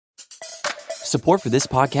Support for this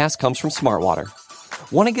podcast comes from Smartwater.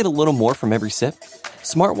 Want to get a little more from every sip?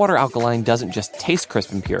 Smartwater Alkaline doesn't just taste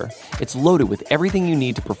crisp and pure, it's loaded with everything you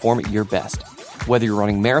need to perform at your best, whether you're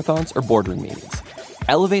running marathons or boardroom meetings.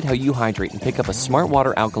 Elevate how you hydrate and pick up a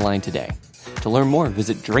Smartwater Alkaline today. To learn more,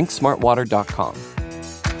 visit drinksmartwater.com.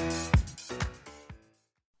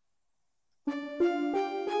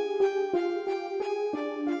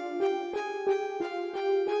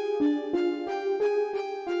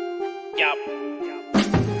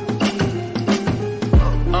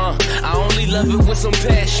 Love it with some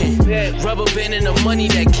passion. Rubber band and the money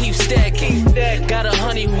that keeps stacking. Got a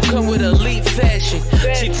honey who come with elite fashion.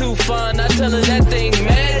 She too fine, I tell her that thing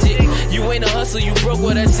magic. You ain't a hustler, you broke,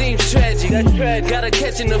 well that seems tragic. Gotta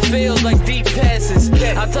catch in the field like deep passes.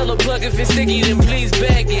 I tell her plug if it's sticky, then please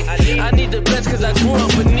bag it. I need the best cause I grew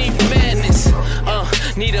up beneath madness.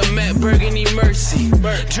 Need a Matt Burgundy Mercy.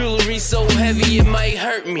 Jewelry so heavy it might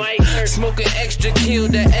hurt me. Smoking extra kill,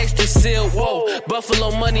 that extra seal. Whoa,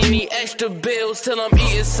 Buffalo money need extra bills. Till I'm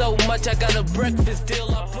eating so much I got a breakfast deal.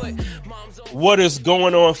 I put mom's on. What is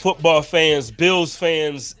going on, football fans, Bills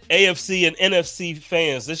fans, AFC and NFC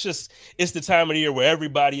fans? It's the time of the year where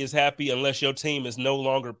everybody is happy unless your team is no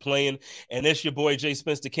longer playing. And it's your boy Jay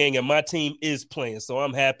Spencer King, and my team is playing, so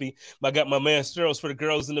I'm happy. I got my man Sterls for the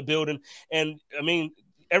girls in the building, and I mean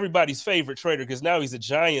everybody's favorite trader because now he's a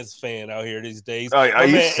Giants fan out here these days. Oh, are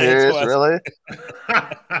you serious? Really?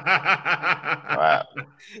 Wow.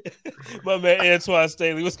 My man Antoine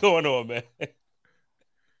Staley, what's going on, man?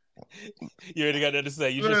 You already got nothing to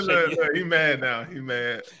say. You just he mad now. He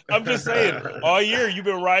mad. I'm just saying, all year you've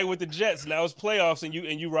been riding with the Jets. Now it's playoffs, and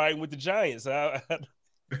you riding with the Giants. Man,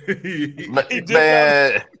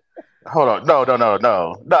 hold on.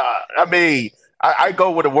 No. I mean, I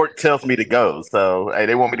go where the work tells me to go. So, hey,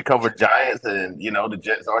 they want me to cover Giants, and the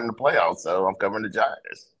Jets are in the playoffs, so I'm covering the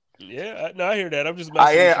Giants. Yeah, I hear that. I'm just.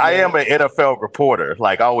 I am an NFL reporter.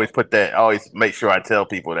 Like I always make sure I tell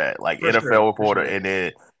people that, like for NFL sure, reporter, and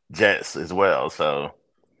then Jets as well. So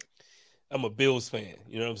I'm a Bills fan.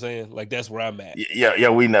 You know what I'm saying? Like that's where I'm at. Yeah.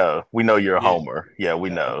 We know you're a homer. Yeah,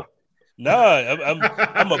 we know. No, I'm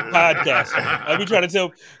a podcaster. I be trying to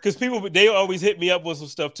tell because they always hit me up with some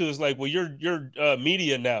stuff too. It's like, well, you're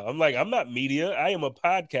media now. I'm like, I'm not media. I am a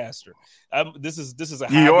podcaster. This is a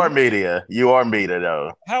hobby. You are media. You are media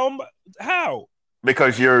though. How?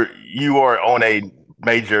 Because you are on a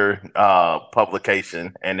major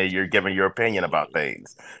publication, and then you're giving your opinion about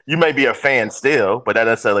things. You may be a fan still, but that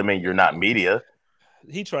doesn't necessarily mean you're not media.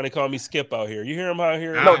 He trying to call me Skip out here. You hear him out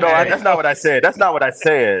here? No, that's not what I said. That's not what I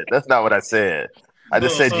said. I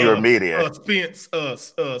just said you're media. Spence. Skip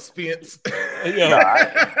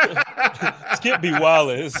be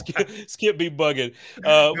wildin'. Skip be bugging.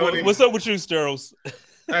 What's up with you, Sterls?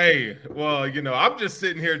 Hey, well, I'm just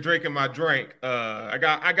sitting here drinking my drink. I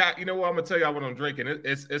got. You know what? I'm gonna tell you what I'm drinking.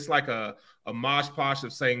 It's like a mosh posh of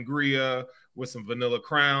sangria with some vanilla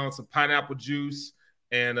crown, some pineapple juice,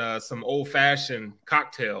 and some old-fashioned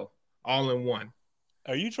cocktail all in one.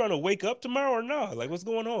 Are you trying to wake up tomorrow or not? Like, what's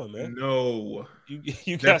going on, man? No.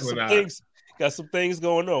 You got some things. Got some things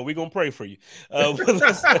going on. We're going to pray for you.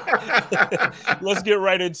 Let's get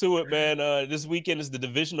right into it, man. This weekend is the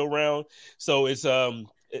divisional round. So it's a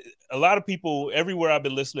lot of people everywhere I've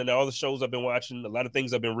been listening to all the shows I've been watching, a lot of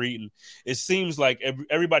things I've been reading. It seems like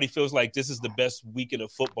everybody feels like this is the best weekend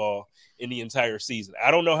of football in the entire season.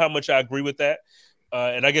 I don't know how much I agree with that.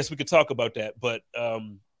 And I guess we could talk about that, but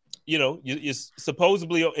you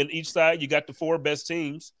supposedly in each side you got the four best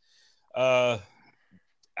teams.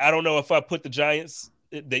 I don't know if I put the Giants.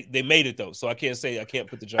 They made it though, so I can't say I can't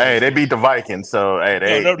put the Giants. Hey, they beat the Vikings, so hey,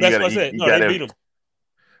 that's what I said. They beat them.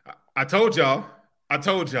 I told y'all. I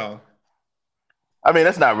mean,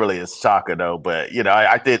 that's not really a shocker though, but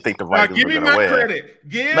I did think the Vikings were going to win.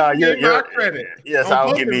 Give me my credit. Yes,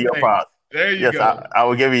 I'll give you your props. There you go. I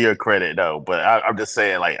will give you your credit, though. But I'm just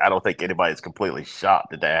saying, like, I don't think anybody's completely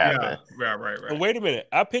shocked that happened. Yeah, right. And wait a minute.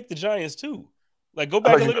 I picked the Giants, too. Like, go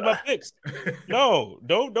back and look at my picks. No,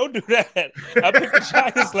 don't do that. I picked the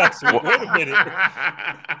Giants last week. Wait a minute.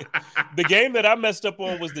 The game that I messed up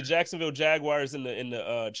on was the Jacksonville Jaguars and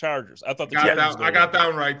the Chargers. I thought the Jaguars. I got that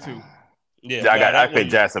one right, too. Yeah, I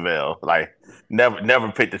picked Jacksonville. Like, never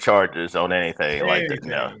picked the Chargers on anything like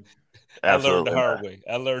that. Absolutely.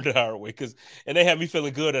 I learned the hard way and they had me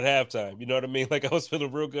feeling good at halftime. You know what I mean? Like I was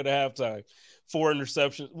feeling real good at halftime. 4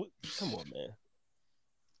 interceptions. Come on, man.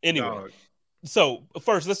 Anyway, so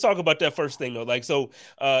first, let's talk about that first thing though. Like, so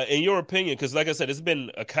in your opinion, because like I said, it's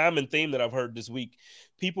been a common theme that I've heard this week.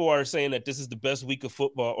 People are saying that this is the best week of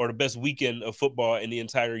football or the best weekend of football in the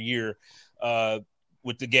entire year.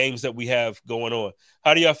 with the games that we have going on.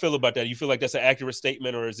 How do y'all feel about that? You feel like that's an accurate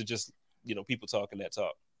statement, or is it just, people talking that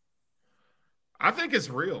talk? I think it's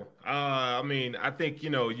real. I think,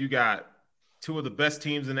 you got two of the best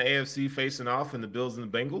teams in the AFC facing off in the Bills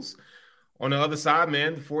and the Bengals. On the other side,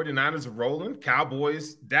 man, the 49ers are rolling.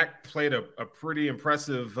 Cowboys, Dak played a pretty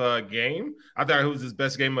impressive game. I thought it was his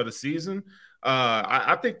best game of the season.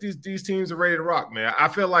 I think these teams are ready to rock, man. I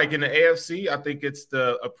feel like in the AFC, I think it's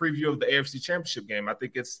a preview of the AFC Championship game. I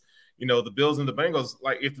think it's, the Bills and the Bengals.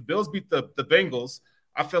 Like, if the Bills beat the Bengals,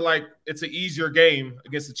 I feel like it's an easier game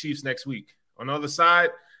against the Chiefs next week. On the other side,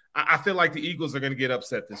 I feel like the Eagles are going to get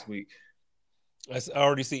upset this week. I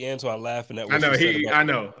already see Antoine laughing at what I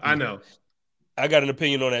know. I got an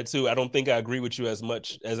opinion on that too. I don't think I agree with you as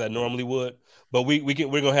much as I normally would, but we're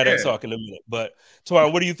gonna have that talk in a minute. But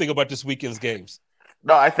Twan, what do you think about this weekend's games?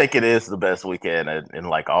 No, I think it is the best weekend in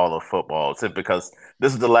like all of football, simply because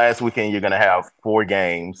this is the last weekend you're gonna have 4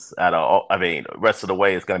 games out of. Rest of the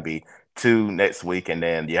way it's gonna be 2 next week, and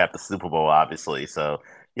then you have the Super Bowl, obviously. So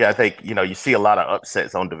yeah, I think you see a lot of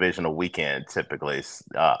upsets on divisional weekend typically.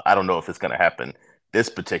 I don't know if it's gonna happen this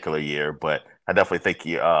particular year, but I definitely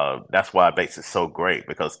think that's why it makes it so great,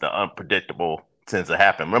 because the unpredictable tends to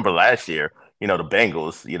happen. Remember last year, the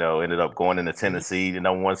Bengals, ended up going in the Tennessee, the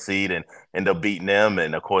number 1 seed, and ended up beating them.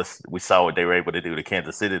 And of course, we saw what they were able to do to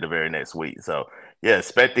Kansas City the very next week. So yeah,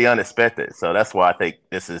 expect the unexpected. So that's why I think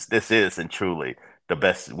this is and truly the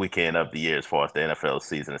best weekend of the year as far as the NFL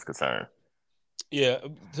season is concerned. Yeah,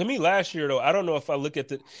 to me last year though, I don't know if I look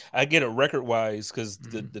at I get it record wise because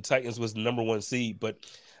the Titans was the number 1 seed, but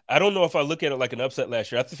I don't know if I look at it like an upset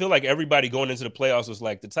last year. I feel like everybody going into the playoffs was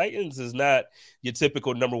like, the Titans is not your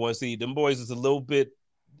typical number 1 seed. Them boys is a little bit,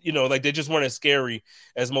 like they just weren't as scary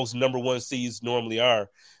as most number 1 seeds normally are.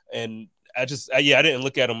 And I didn't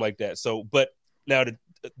look at them like that. So, but now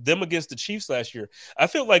them against the Chiefs last year, I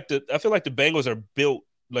feel like the Bengals are built,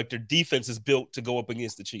 like their defense is built to go up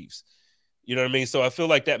against the Chiefs. You know what I mean? So I feel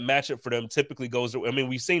like that matchup for them typically goes.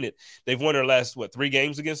 We've seen it. They've won their last 3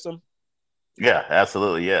 games against them. Yeah,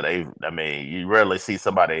 absolutely. Yeah, you rarely see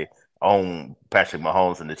somebody own Patrick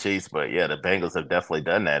Mahomes and the Chiefs, but yeah, the Bengals have definitely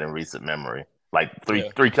done that in recent memory, like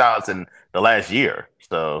three times in the last year.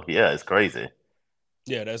 So yeah, it's crazy.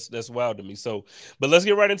 Yeah, that's wild to me. So, but let's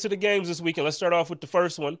get right into the games this weekend. Let's start off with the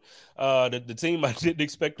first one. The team I didn't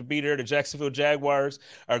expect to be there, the Jacksonville Jaguars,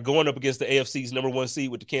 are going up against the AFC's number 1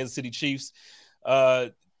 seed with the Kansas City Chiefs.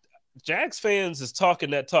 Jags fans is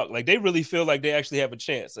talking that talk, like they really feel like they actually have a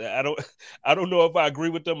chance. I don't know if I agree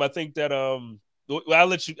with them. I think that I'll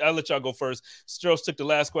let y'all go first. Strohs took the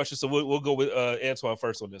last question, so we'll go with Antoine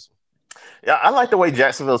first on this one. Yeah, I like the way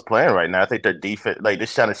Jacksonville's playing right now. I think their defense, like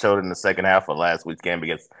this kind of showed in the second half of last week's game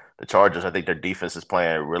against the Chargers. I think their defense is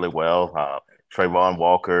playing really well. Trayvon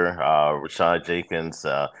Walker, Rashawn Jenkins,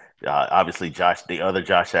 obviously the other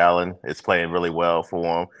Josh Allen is playing really well for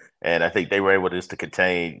them. And I think they were able to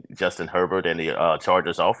contain Justin Herbert and the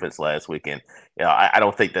Chargers offense last weekend. I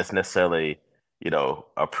don't think that's necessarily,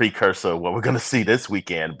 a precursor of what we're going to see this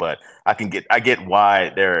weekend, but I get why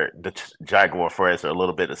the Jaguar fans are a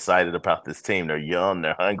little bit excited about this team. They're young,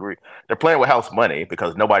 they're hungry, they're playing with house money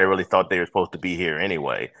because nobody really thought they were supposed to be here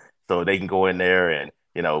anyway. So they can go in there and,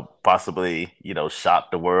 possibly,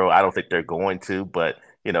 shock the world. I don't think they're going to, but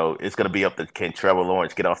it's going to be up to can Trevor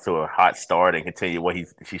Lawrence get off to a hot start and continue what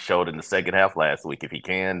he showed in the second half last week. If he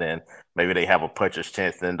can, then maybe they have a puncher's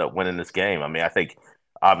chance to end up winning this game. I think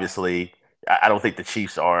obviously I don't think the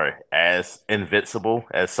Chiefs are as invincible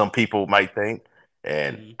as some people might think.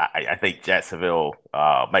 And I think Jacksonville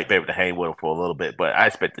might be able to hang with them for a little bit, but I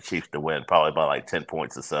expect the Chiefs to win probably by like 10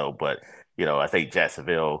 points or so. But, I think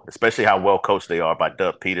Jacksonville, especially how well coached they are by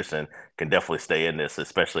Doug Peterson, can definitely stay in this,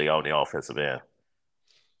 especially on the offensive end.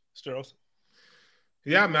 Strohs.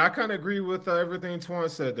 Yeah, man, I kind of agree with everything Twan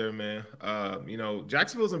said there, man.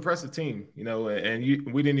 Jacksonville's an impressive team, and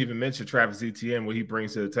we didn't even mention Travis Etienne, what he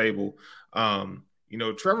brings to the table.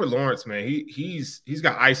 Trevor Lawrence, man, he's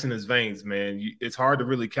got ice in his veins, man. It's hard to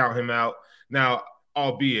really count him out. Now,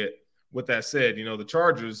 albeit, with that said, the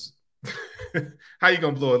Chargers, how you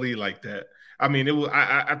going to blow a lead like that? I mean,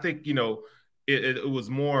 I think, it was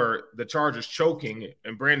more the Chargers choking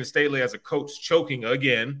and Brandon Staley as a coach choking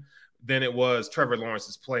again than it was Trevor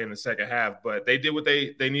Lawrence's play in the second half. But they did what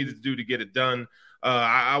they needed to do to get it done.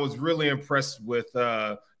 I was really impressed with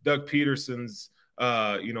Doug Peterson's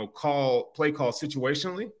play call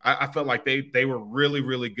situationally. I felt like they were really,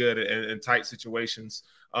 really good in tight situations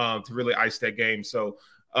to really ice that game. So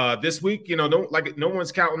this week, no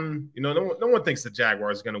one's counting, no one thinks the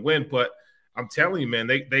Jaguars are going to win, but I'm telling you, man,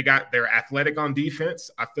 they're athletic on defense.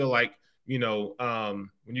 I feel like,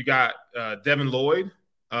 when you got Devin Lloyd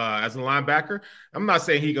as a linebacker, I'm not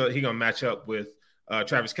saying he gonna match up with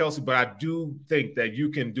Travis Kelce, but I do think that you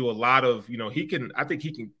can do a lot of, I think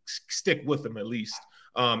he can stick with them at least.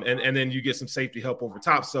 And then you get some safety help over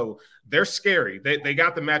top. So they're scary. They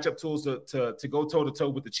got the matchup tools to go toe-to-toe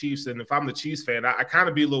with the Chiefs. And if I'm the Chiefs fan, I kind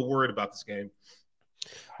of be a little worried about this game.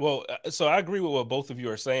 Well, so I agree with what both of you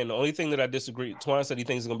are saying. The only thing that I disagree, Twan said he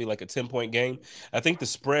thinks it's going to be like a 10-point game. I think the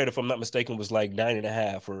spread, if I'm not mistaken, was like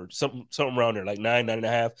 9.5 or something around there, like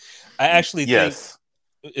 9.5. I actually think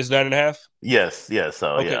it's 9.5. Yes.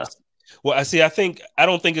 So okay. Yeah. Well, I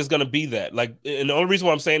don't think it's going to be that. Like, and the only reason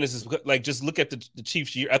why I'm saying this is like, just look at the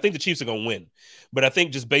Chiefs year. I think the Chiefs are going to win, but I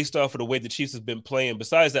think just based off of the way the Chiefs have been playing,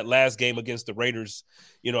 besides that last game against the Raiders,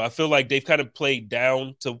 I feel like they've kind of played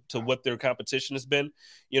down to what their competition has been.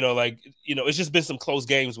 It's just been some close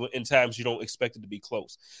games in times you don't expect it to be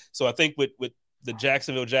close. So I think with the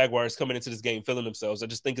Jacksonville Jaguars coming into this game feeling themselves, I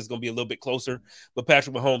just think it's going to be a little bit closer. But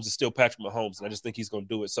Patrick Mahomes is still Patrick Mahomes, and I just think he's going to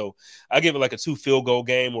do it. So I give it like a 2 field goal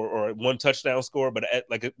game or 1 touchdown score. But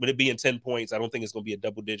would it be in 10 points? I don't think it's going to be a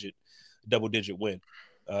double digit win.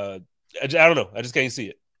 I don't know. I just can't see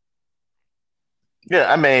it.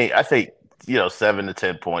 Yeah, I mean, I think 7 to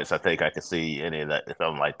 10 points. I think I could see any of that,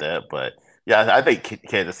 something like that. But yeah, I think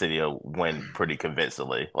Kansas City will win pretty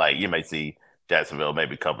convincingly. Like you may see Jacksonville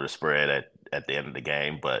maybe cover the spread at the end of the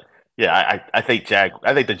game, but yeah, I think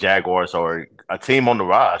the Jaguars are a team on the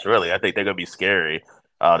rise. Really, I think they're gonna be scary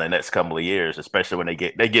the next couple of years, especially when they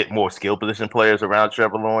get more skill position players around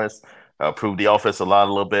Trevor Lawrence, improve the offensive line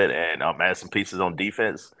a little bit, and add some pieces on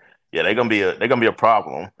defense. Yeah, they're gonna be a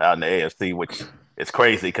problem out in the AFC, which is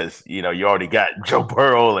crazy because you already got Joe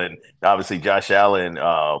Burrow and obviously Josh Allen,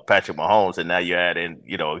 Patrick Mahomes, and now you're adding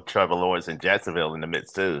Trevor Lawrence and Jacksonville in the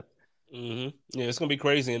midst too. Mm-hmm. Yeah, it's gonna be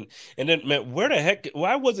crazy, and then man,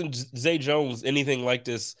 why wasn't Zay Jones anything like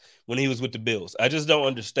this when he was with the Bills? I just don't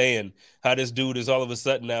understand how this dude is all of a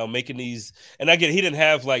sudden now making these. And I get he didn't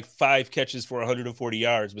have like 5 catches for 140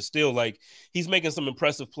 yards, but still, like he's making some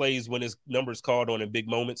impressive plays when his numbers called on in big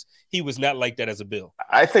moments. He was not like that as a Bill.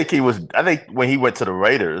 I think when he went to the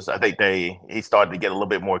Raiders, I think he started to get a little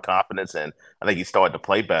bit more confidence, and I think he started to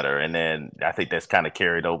play better. And then I think that's kind of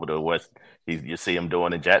carried over to what you see him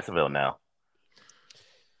doing in Jacksonville now.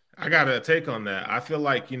 I got a take on that. I feel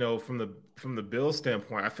like, from the Bills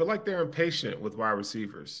standpoint, I feel like they're impatient with wide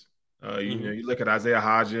receivers. You look at Isaiah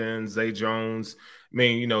Hodgins, Zay Jones. I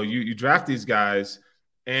mean, you draft these guys,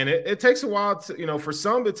 and it takes a while to, for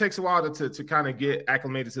some, it takes a while to kind of get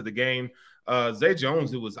acclimated to the game. Zay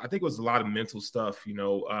Jones, I think it was a lot of mental stuff.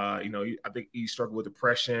 I think he struggled with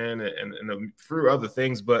depression and through other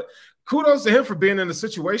things, but kudos to him for being in a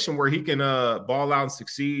situation where he can ball out and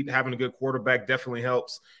succeed. Having a good quarterback definitely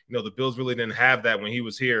helps. The Bills really didn't have that when he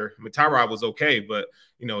was here. I mean, Tyrod was okay, but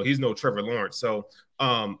he's no Trevor Lawrence. So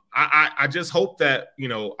I just hope that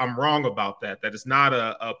I'm wrong about that. That it's not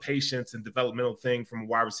a patience and developmental thing from a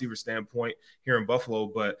wide receiver standpoint here in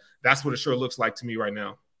Buffalo, but that's what it sure looks like to me right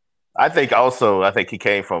now. I think he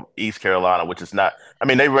came from East Carolina, which is not. I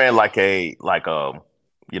mean, they ran like a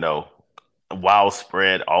wild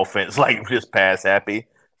spread offense, like just pass happy.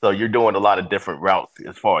 So you're doing a lot of different routes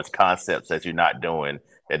as far as concepts that you're not doing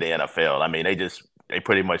at the NFL. I mean, they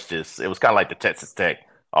pretty much just, it was kind of like the Texas Tech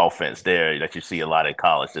offense there that you see a lot in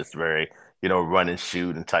college. Just very, run and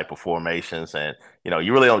shoot and type of formations. And,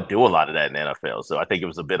 you really don't do a lot of that in the NFL. So I think it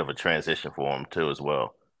was a bit of a transition for him too as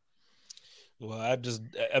well. Well,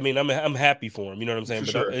 I'm happy for him. You know what I'm saying?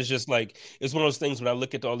 But sure. It's just like, it's one of those things when I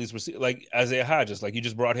look at all these receivers, like Isaiah Hodgins, like you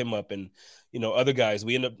just brought him up, and, other guys,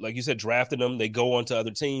 we end up, like you said, drafting them. They go on to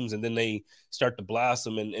other teams, and then they start to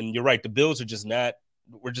blossom. And you're right. The Bills are just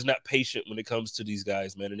we're just not patient when it comes to these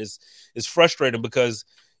guys, man. And it's frustrating because,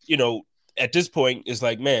 at this point, it's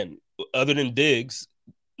like, man, other than Diggs,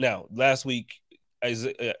 now last week,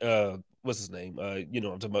 what's his name? I'm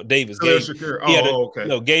talking about Davis.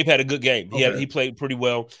 Gabe had a good game. He played pretty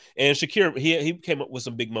well. And Shakir, he came up with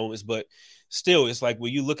some big moments, but still, it's like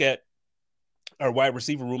when you look at our wide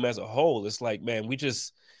receiver room as a whole, it's like, man, we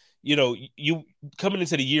just, you coming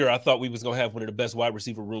into the year, I thought we was going to have one of the best wide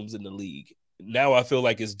receiver rooms in the league. Now I feel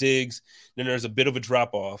like it's Diggs. Then there's a bit of a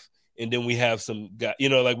drop off. And then we have some guys,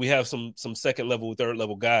 we have some second level, third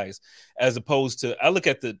level guys, as opposed to, I look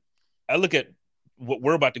at what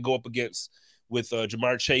we're about to go up against with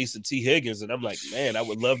Jamar Chase and T. Higgins, and I'm like, man, I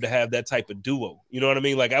would love to have that type of duo. You know what I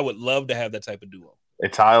mean? Like, I would love to have that type of duo.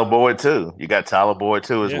 And Tyler Boyd too. You got Tyler Boyd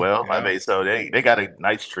too as well. Yeah. I mean, so they got a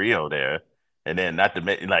nice trio there. And then not to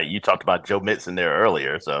mention, like you talked about Joe Mixon there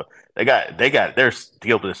earlier, so they got their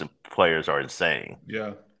skill position players are insane.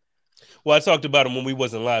 Yeah. Well, I talked about him when we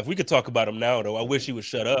wasn't live. We could talk about him now, though. I wish he would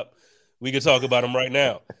shut up. We could talk about him right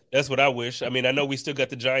now. That's what I wish. I mean, I know we still got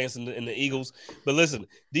the Giants and the Eagles, but listen,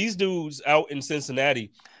 these dudes out in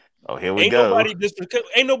Cincinnati. Oh, here we go.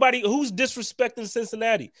 Ain't nobody who's disrespecting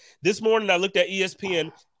Cincinnati. This morning, I looked at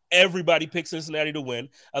ESPN. Everybody picked Cincinnati to win.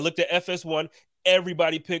 I looked at FS1.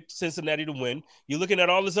 Everybody picked Cincinnati to win. You're looking at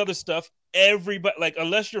all this other stuff. Everybody, like,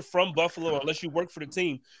 unless you're from Buffalo, unless you work for the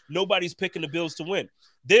team, nobody's picking the Bills to win.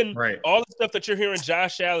 Then all the stuff that you're hearing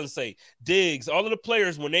Josh Allen say, Diggs, all of the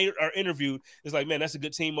players, when they are interviewed, it's like, man, that's a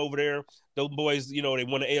good team over there. Those boys, they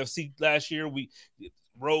won the AFC last year.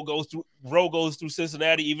 Road goes through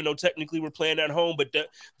Cincinnati, even though technically we're playing at home, but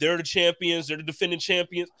they're the champions. They're the defending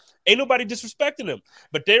champions. Ain't nobody disrespecting them,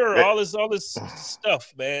 but they are all this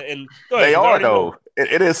stuff, man. And they are though.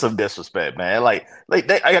 It is some disrespect, man. Like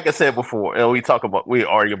I said before, we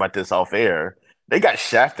argue about this off air. They got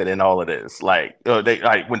shafted in all of this. Like when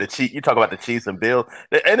you talk about the Chiefs and Bills,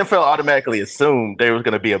 the NFL automatically assumed there was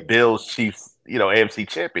going to be a Bills Chiefs, AFC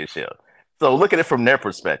championship. So look at it from their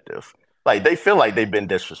perspective. Like, they feel like they've been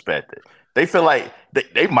disrespected. They feel like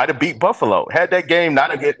they might have beat Buffalo. Had that game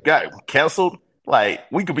not got canceled, like,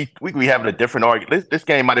 we could be having a different argument. This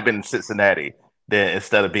game might have been in Cincinnati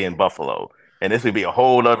instead of being Buffalo. And this would be a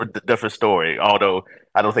whole other different story. Although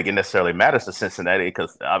I don't think it necessarily matters to Cincinnati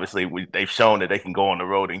because obviously they've shown that they can go on the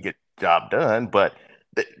road and get the job done. But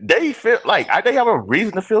they feel like they have a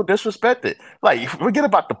reason to feel disrespected. Like, forget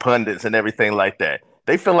about the pundits and everything like that.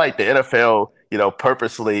 They feel like the NFL,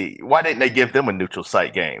 purposely, why didn't they give them a neutral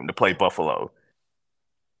site game to play Buffalo?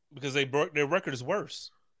 Because their record is worse.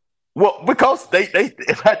 Well, because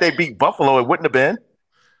had they beat Buffalo, it wouldn't have been.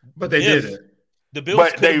 But they didn't. The Bills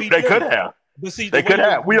but they could have. But see, they could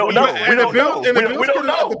have. We don't know. We don't know.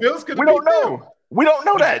 We don't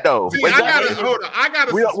know that though. See, I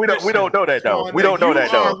gotta. We don't know that though. We don't know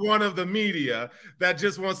that though. You are one of the media that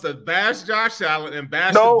just wants to bash Josh Allen and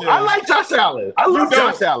bash. No, I like Josh Allen. I love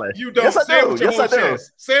Josh Allen. You don't. Yes, I do. Yes, I do.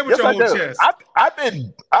 Say it with your whole chest.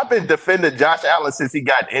 I've been defending Josh Allen since he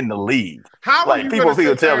got in the league. How are you people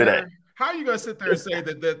tell me that? How are you gonna sit there and say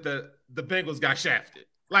that the Bengals got shafted?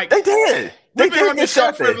 Like they did. They did on this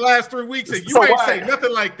show for the last 3 weeks, and you ain't say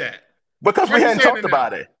nothing like that. Because we hadn't talked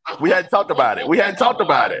about it. We hadn't talked about it. We hadn't talked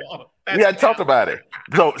about it.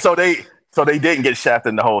 So they didn't get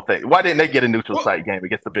shafted in the whole thing. Why didn't they get a neutral site game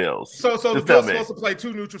against the Bills? So the Bills supposed to play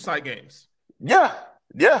 2 neutral site games. Yeah.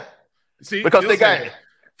 See, because they got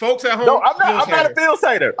folks at home. No, I'm not a Bills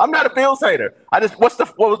hater. What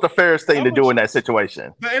was the fairest thing to do in that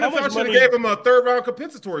situation? The NFL should have gave him a 3rd round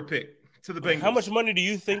compensatory pick. To the Bengals. How much money do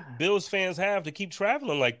you think Bills fans have to keep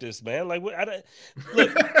traveling like this, man? Like, look, he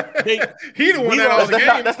the one that all the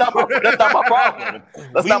games. That's not my problem.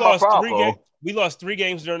 That's not my problem. We lost 3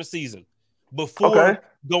 games during the season before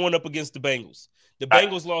going up against the Bengals. The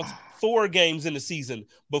Bengals lost 4 games in the season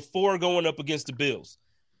before going up against the Bills.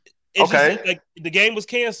 Just, like, the game was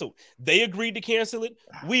canceled. They agreed to cancel it.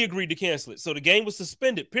 We agreed to cancel it. So the game was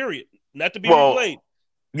suspended, period. Not to be replayed.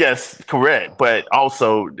 Yes, correct. But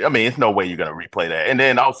also, I mean, it's no way you're going to replay that. And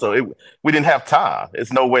then also, we didn't have time.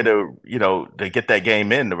 It's no way to get that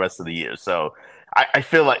game in the rest of the year. So I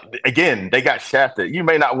feel like, again, they got shafted. You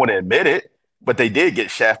may not want to admit it, but they did get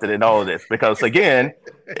shafted in all of this. Because, again,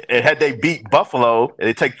 had they beat Buffalo and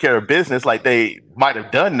they take care of business like they might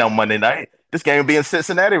have done on Monday night, this game would be in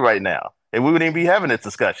Cincinnati right now. And we wouldn't even be having this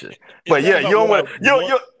discussion. But, yeah, you don't want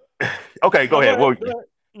 – okay, go ahead.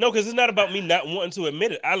 No, because it's not about me not wanting to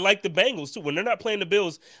admit it. I like the Bengals too. When they're not playing the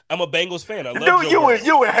Bills, I'm a Bengals fan. I love you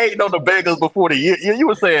were hating on the Bengals before the year. You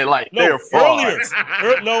were saying they're frauds.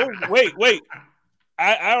 Wait.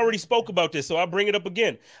 I already spoke about this, so I'll bring it up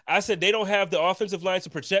again. I said they don't have the offensive line to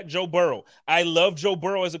protect Joe Burrow. I love Joe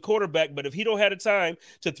Burrow as a quarterback, but if he don't have the time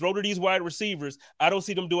to throw to these wide receivers, I don't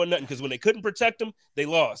see them doing nothing. Because when they couldn't protect him, they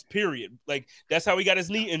lost. Period. Like, that's how he got his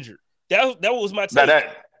knee injured. That was my take.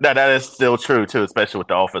 That is still true too, especially with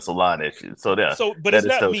the offensive line issues. But it's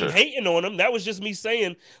not me hating on them. That was just me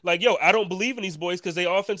saying, like, yo, I don't believe in these boys because they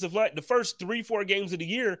offensive line. The first 3-4 games of the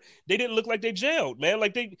year, they didn't look like they gelled, man.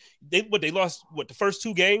 Like they lost the first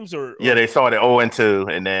 2 games or yeah, they started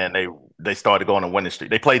 0-2, and then they started going on a winning streak.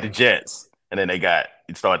 They played the Jets, and then they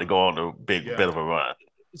started to go on a bit of a run.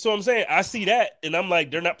 So I'm saying I see that, and I'm like,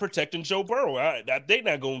 they're not protecting Joe Burrow. They're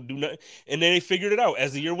not going to do nothing. And then they figured it out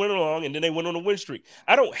as the year went along, and then they went on a win streak.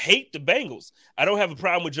 I don't hate the Bengals. I don't have a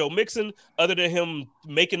problem with Joe Mixon other than him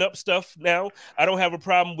making up stuff now. I don't have a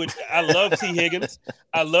problem with – I love T. Higgins.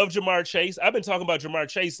 I love Jamar Chase. I've been talking about Jamar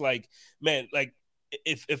Chase like, man, like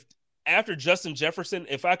if after Justin Jefferson,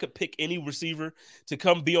 if I could pick any receiver to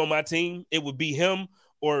come be on my team, it would be him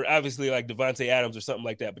or obviously like Devontae Adams or something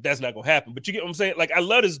like that. But that's not gonna happen. But you get what I'm saying? Like, I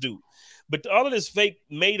love this dude, but all of this fake,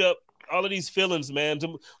 made up, all of these feelings, man.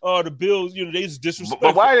 The Bills, they just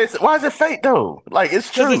disrespectful. But why is it fake though? Like,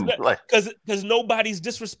 it's true. Because nobody's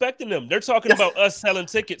disrespecting them. They're talking about us selling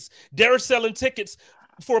tickets. They're selling tickets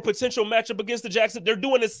for a potential matchup against the Jackson. They're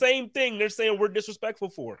doing the same thing. They're saying we're disrespectful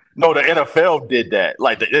for. No, the NFL did that.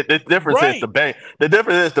 Like, the difference is the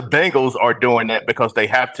difference is the Bengals are doing that because they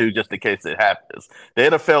have to, just in case it happens. The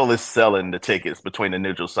NFL is selling the tickets between the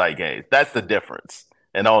neutral site games. That's the difference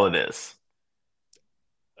in all of this.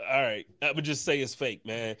 All right, I would just say it's fake,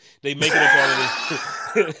 man. They making up all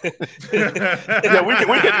of this. Yeah,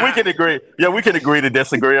 we can agree. Yeah, we can agree to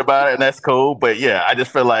disagree about it, and that's cool. But yeah, I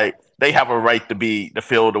just feel like they have a right to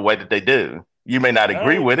feel the way that they do. You may not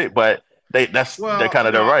agree with it, but they're kind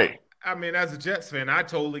of their right. I mean, as a Jets fan, I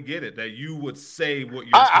totally get it that you would say what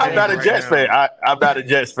you're. I'm not a Jets fan. I'm not a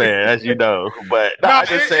Jets fan, as you know. But I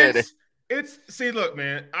just said it. Look,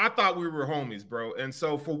 man, I thought we were homies, bro. And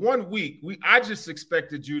so for 1 week, I just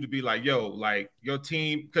expected you to be like, yo, like your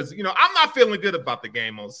team, because, I'm not feeling good about the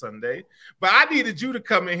game on Sunday, but I needed you to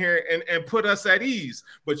come in here and put us at ease.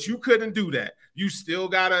 But you couldn't do that. You still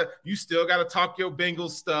gotta talk your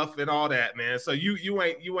Bengals stuff and all that, man. So you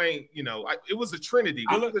ain't, it was a trinity.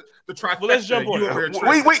 The trifecta. Well, let's jump on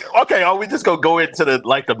it. Okay, are we just gonna go into the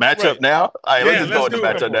matchup now? All right, let's just go into the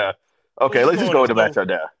matchup now. Okay, let's just go to the matchup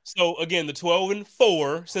now. So again, the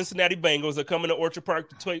 12-4 Cincinnati Bengals are coming to Orchard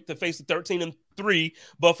Park to face the 13-3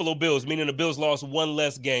 Buffalo Bills, meaning the Bills lost one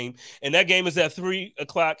less game, and that game is at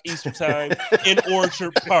 3:00 Eastern time in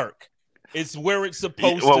Orchard Park. It's where it's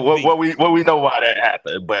supposed to be. Well, we know why that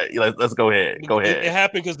happened, but let's go ahead. Go ahead. It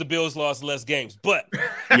happened because the Bills lost less games, but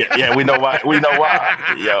yeah, we know why. We know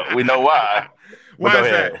why. Yeah, we know why.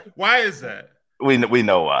 Why is that? We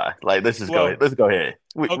know why. Like, let's just go ahead. Let's go ahead.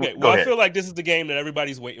 I feel like this is the game that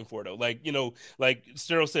everybody's waiting for, though. Like, like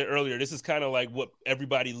Sterl said earlier, this is kind of like what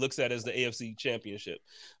everybody looks at as the AFC Championship.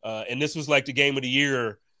 And this was like the game of the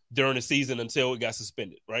year during the season until it got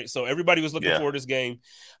suspended, right? So everybody was looking forward to this game.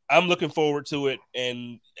 I'm looking forward to it.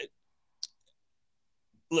 And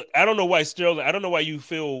look, I don't know why, Sterl, I don't know why you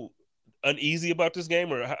feel uneasy about this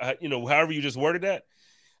game, or however you just worded that.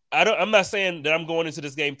 I'm not saying that I'm going into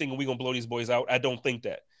this game thinking we're going to blow these boys out. I don't think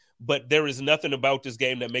that. But there is nothing about this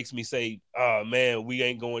game that makes me say, oh, man, we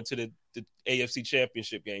ain't going to the AFC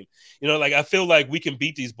Championship game. Like, I feel like we can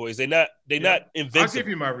beat these boys. They're not invincible. I'll give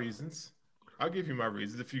you my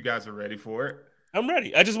reasons if you guys are ready for it. I'm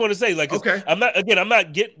ready. I just want to say, like, okay.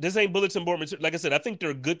 This ain't bulletin board material. Like I said, I think they're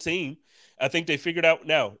a good team. I think they figured out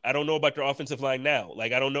now. I don't know about their offensive line now.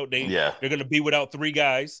 Like, I don't know. They're going to be without 3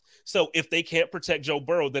 guys. So if they can't protect Joe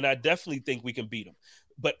Burrow, then I definitely think we can beat them.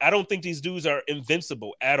 But I don't think these dudes are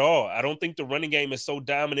invincible at all. I don't think the running game is so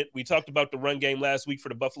dominant. We talked about the run game last week for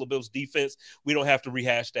the Buffalo Bills defense. We don't have to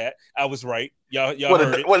rehash that. I was right. Y'all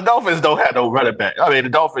heard it. Well, the Dolphins don't have no running back. I mean,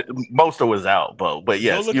 the Dolphins, Monster was out, but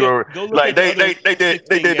yes, you're like they did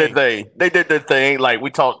their thing. They did their thing. Like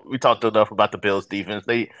we talked enough about the Bills defense.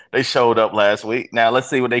 They showed up last week. Now let's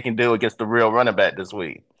see what they can do against the real running back this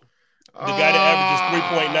week. The guy that averages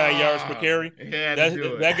 3.9 yards per carry.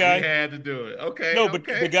 That guy had to do it. Okay. No, but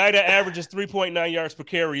the guy that averages 3.9 yards per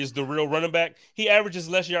carry is the real running back. He averages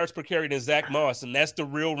less yards per carry than Zach Moss, and that's the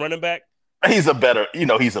real running back. He's a better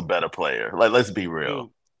player. Like, let's be real. Dude,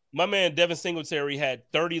 my man Devin Singletary had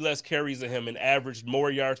 30 less carries than him and averaged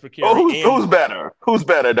more yards per carry. Who's better? Who's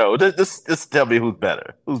better though? Just tell me who's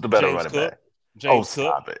better. Who's the better running back? Stop it.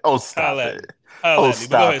 Stop it.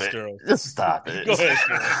 Stop it. Just stop it. Go ahead,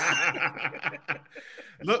 Sterl.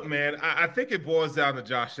 Look, man, I think it boils down to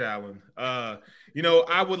Josh Allen. I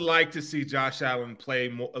would like to see Josh Allen play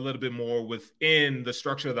a little bit more within the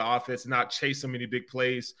structure of the offense, not chase so many big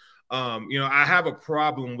plays. I have a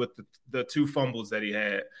problem with the 2 fumbles that he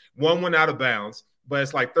had. One went out of bounds, but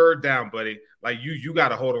it's like 3rd down, buddy. Like you got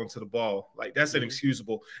to hold on to the ball. Like that's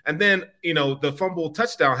inexcusable. And then, the fumble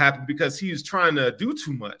touchdown happened because he was trying to do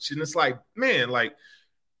too much. And it's like, man, like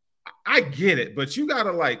I get it, but you got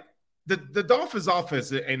to like the Dolphins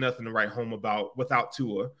offense ain't nothing to write home about without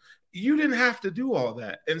Tua. You didn't have to do all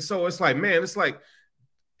that. And so it's like, man, it's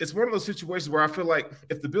one of those situations where I feel like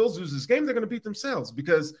if the Bills lose this game, they're going to beat themselves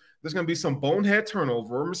because there's going to be some bonehead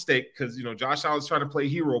turnover or mistake because, Josh Allen's trying to play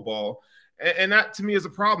hero ball. And that, to me, is a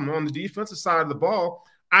problem. On the defensive side of the ball,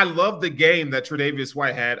 I love the game that Tre'Davious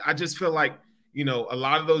White had. I just feel like, a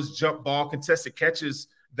lot of those jump ball contested catches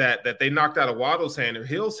that they knocked out of Waddle's hand or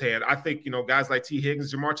Hill's hand, I think, guys like T.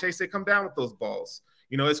 Higgins, Jamar Chase, they come down with those balls.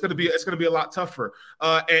 It's going to be a lot tougher.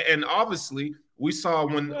 And obviously, we saw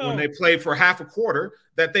when they played for half a quarter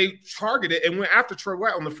that they targeted and went after Trey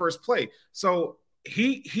White on the first play. So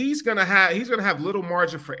he's gonna have little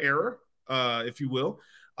margin for error, if you will.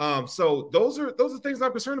 So those are things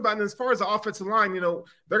I'm concerned about. And as far as the offensive line,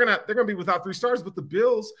 they're gonna be without 3 stars, but the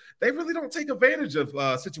Bills, they really don't take advantage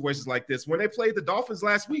of situations like this. When they played the Dolphins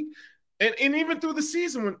last week, and even through the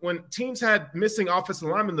season, when teams had missing offensive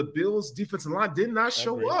linemen, the Bills' defensive line did not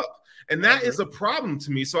show up. And that is a problem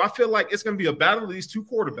to me. So I feel like it's going to be a battle of these 2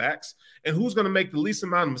 quarterbacks and who's going to make the least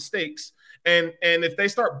amount of mistakes. And if they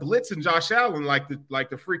start blitzing Josh Allen like the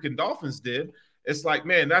freaking Dolphins did, it's like,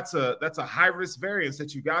 man, that's a high risk variance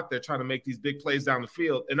that you got there trying to make these big plays down the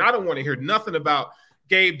field. And I don't want to hear nothing about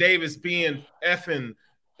Gabe Davis being effing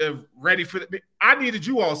ready for the. I needed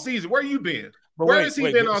you all season. Where you been? Where has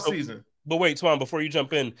he been all season? But wait, Twan, before you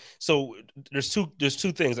jump in, so there's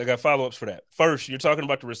two things. I got follow-ups for that. First, you're talking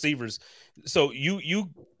about the receivers. So you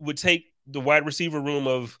would take the wide receiver room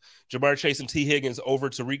of Ja'Marr Chase and T. Higgins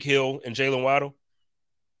over Tyreek Hill and Jalen Waddle?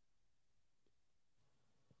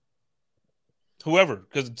 Whoever,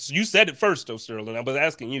 because you said it first, though, Sterling. I was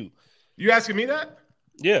asking you. You asking me that?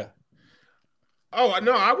 Yeah. Oh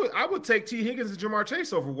no, I would take T. Higgins and Ja'Marr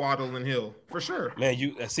Chase over Waddle and Hill for sure. Man,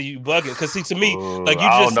 I see you bugging because to me, like you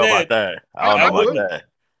I just don't know said, about that. I don't know about that.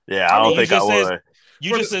 Yeah, I don't think I would.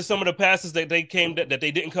 You just said some of the passes that they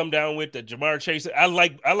didn't come down with, that Ja'Marr Chase. I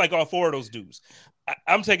like all 4 of those dudes.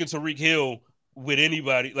 I'm taking Tyreek Hill with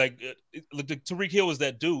anybody. Like Tyreek Hill is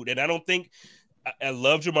that dude, and I don't think I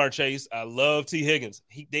love Ja'Marr Chase. I love T. Higgins.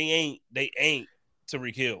 They ain't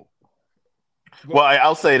Tyreek Hill. Well,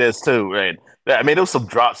 I'll say this too, right? I mean, there was some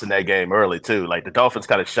drops in that game early too. Like the Dolphins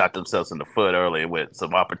kind of shot themselves in the foot early with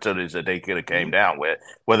some opportunities that they could have came down with,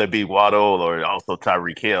 whether it be Waddle or also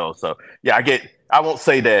Tyreek Hill. So yeah, I won't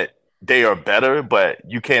say that they are better, but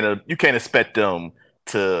you can't expect them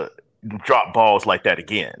to drop balls like that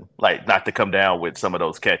again, like not to come down with some of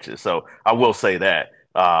those catches. So I will say that.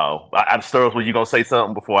 I'm Sterling, were you gonna say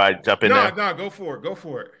something before I jump in there? No, go for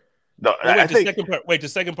it. No, the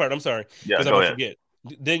second part. I'm sorry, because I'm gonna forget.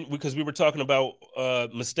 Then because we were talking about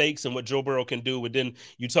mistakes and what Joe Burrow can do, and then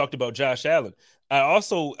you talked about Josh Allen. I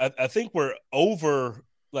think we're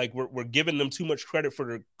giving them too much credit for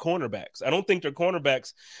their cornerbacks. I don't think their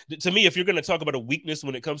cornerbacks. To me, if you're going to talk about a weakness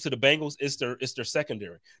when it comes to the Bengals, it's their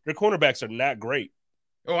secondary. Their cornerbacks are not great.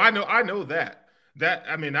 Oh, I know that.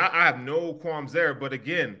 I mean, I have no qualms there. But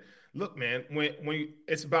again, look, man, when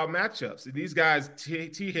it's about matchups, these guys,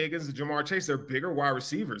 T. Higgins and Ja'Marr Chase, they're bigger wide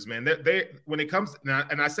receivers, man. They when it comes,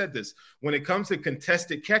 and I said this, when it comes to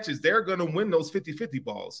contested catches, they're going to win those 50-50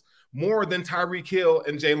 balls more than Tyreek Hill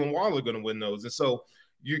and Jalen Waddle are going to win those. And so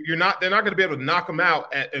they're not going to be able to knock them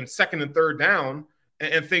out in second and third down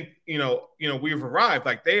and think, we've arrived.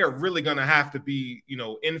 Like they are really going to have to be,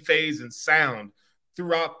 in phase and sound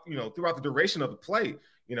throughout the duration of the play.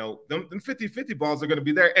 Them 50-50 balls are going to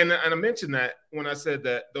be there. And I mentioned that when I said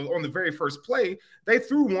that on the very first play, they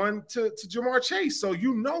threw one to Ja'Marr Chase. So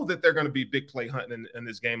that they're going to be big play hunting in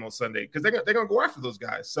this game on Sunday because they're going to go after those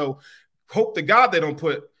guys. So hope to God they don't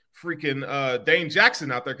put freaking Dane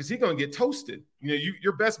Jackson out there because he's going to get toasted.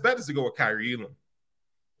 Your best bet is to go with Kyrie Elam.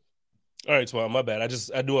 All right, Twan, my bad.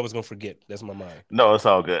 I knew I was going to forget. That's my mind. No, it's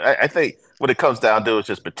all good. I think what it comes down to is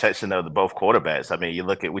just protection of both quarterbacks. I mean,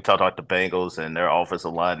 we talked about the Bengals and their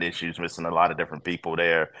offensive line issues, missing a lot of different people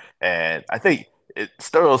there. And I think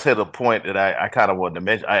Sterling's hit a point that I kind of wanted to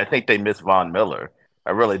mention. I think they missed Von Miller.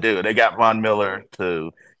 I really do. They got Von Miller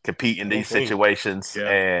to compete in these situations,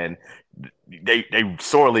 and they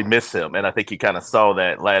sorely miss him. And I think you kind of saw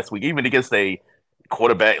that last week, even against a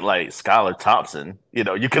quarterback like Skylar Thompson.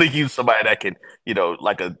 You could have used somebody that can,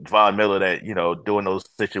 like a Von Miller that, doing those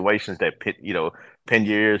situations that pin your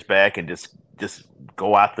ears back and just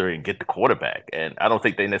go out there and get the quarterback. And I don't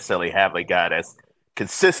think they necessarily have a guy that's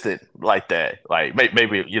consistent like that. Like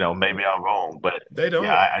maybe I'm wrong, but they don't.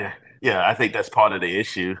 I think that's part of the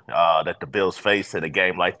issue that the Bills face in a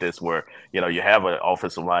game like this, where you have an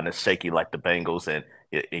offensive line that's shaky like the Bengals, and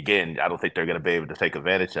again, I don't think they're going to be able to take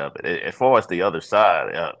advantage of it. As far as the other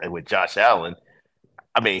side, and with Josh Allen,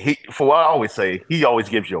 I mean, for what I always say, he always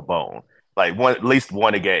gives you a bone, like at least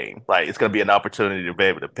one a game. Like it's going to be an opportunity to be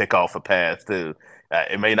able to pick off a pass too.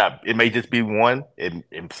 It may just be one.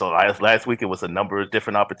 So last week it was a number of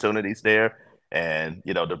different opportunities there, and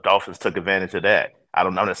the Dolphins took advantage of that.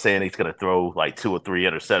 I'm not saying he's going to throw like 2 or 3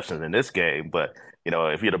 interceptions in this game, but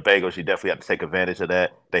if you're the Bengals, you definitely have to take advantage of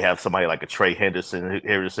that. They have somebody like a Trey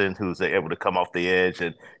Henderson who's able to come off the edge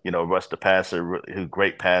and rush the passer, who's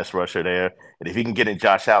great pass rusher there. And if he can get in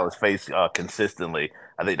Josh Allen's face consistently,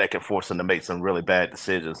 I think that can force him to make some really bad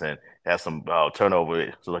decisions and have some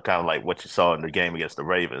turnover. So kind of like what you saw in the game against the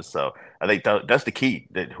Ravens. So I think that's the key,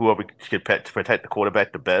 that whoever can protect the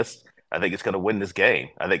quarterback the best. I think it's going to win this game.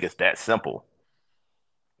 I think it's that simple.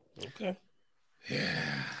 Okay.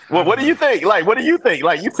 Yeah. Well, what do you think? Like, what do you think?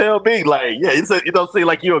 Like, you tell me. Like, yeah, you don't seem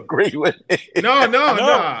like you agree with me. No.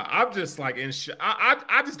 I'm just like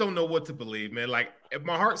I just don't know what to believe, man. Like, if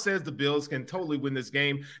my heart says the Bills can totally win this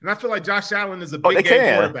game, and I feel like Josh Allen is a big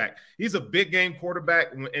game quarterback. He's a big game quarterback.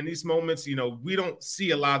 In these moments, we don't see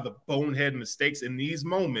a lot of the bonehead mistakes in these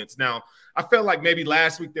moments. Now, I felt like maybe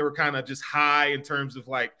last week they were kind of just high in terms of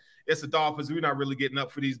like, it's the Dolphins. We're not really getting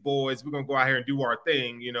up for these boys. We're gonna go out here and do our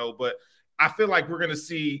thing, but I feel like we're going to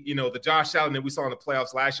see, the Josh Allen that we saw in the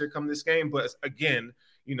playoffs last year come this game. But again,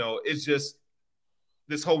 it's just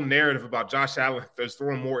this whole narrative about Josh Allen. There's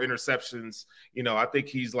throwing more interceptions. I think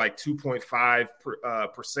he's like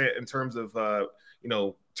 2.5% in terms of,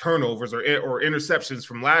 turnovers or interceptions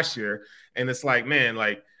from last year. And it's like, man,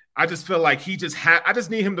 like, I just feel like I just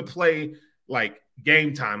need him to play like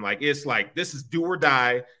game time. Like, it's like, this is do or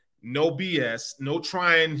die. No BS, no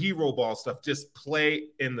trying hero ball stuff. Just play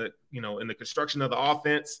in the construction of the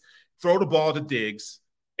offense. Throw the ball to Diggs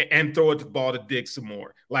and throw the ball to Diggs some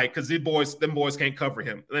more. Like, because them boys can't cover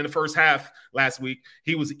him. And in the first half last week,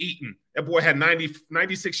 he was eating. That boy had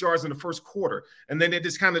 96 yards in the first quarter. And then they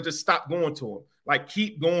just kind of stopped going to him. Like,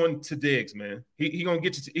 keep going to Diggs, man. He gonna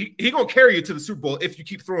get you. He gonna carry you to the Super Bowl if you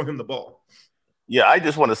keep throwing him the ball. Yeah, I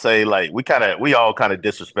just want to say, like, we all kind of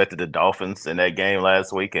disrespected the Dolphins in that game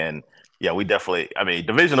last week, and yeah, we definitely. I mean,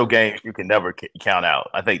 divisional games you can never count out.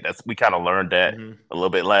 I think we kind of learned that a little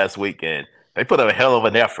bit last week, and they put up a hell of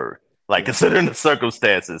an effort, like considering the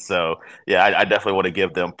circumstances. So yeah, I definitely want to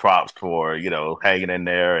give them props for hanging in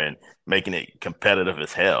there and making it competitive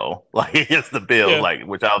as hell, like against the Bills,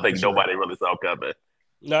 which I don't think nobody really saw coming.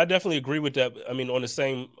 No, I definitely agree with that. I mean,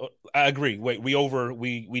 I agree.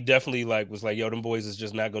 We definitely was like, yo, them boys is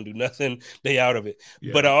just not going to do nothing. They out of it.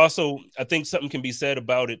 Yeah. But I think something can be said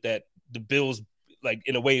about it that the Bills, like,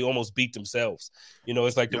 in a way, almost beat themselves.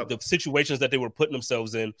 It's like the situations that they were putting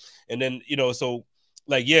themselves in. And then, so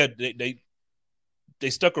like, yeah, they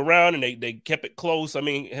stuck around and they kept it close. I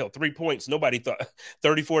mean, hell, 3 points. Nobody thought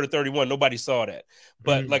 34-31. Nobody saw that.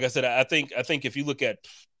 But like I said, I think if you look at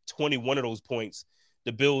 21 of those points,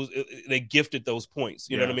 the Bills, they gifted those points.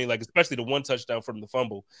 You know what I mean? Like, especially the one touchdown from the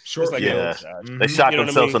fumble. Sure. Like, They shot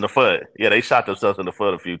themselves in the foot. Yeah, they shot themselves in the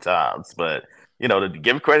foot a few times. But, to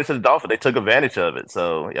give credit to the Dolphins, they took advantage of it.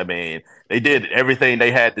 So, I mean, they did everything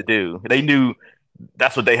they had to do. They knew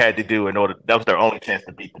that's what they had to do that was their only chance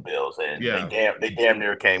to beat the Bills. And they damn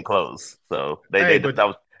near came close. So,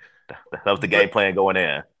 that was the game plan going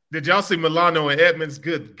in. Did y'all see Milano and Edmonds?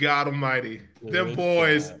 Good God Almighty. Them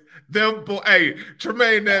boys. Hey,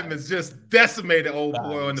 Tremaine Edmonds just decimated old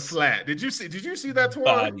boy on the flat. Did you see that, Twan?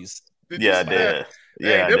 Bodies. I did.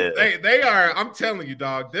 Yeah, I did. They are, I'm telling you,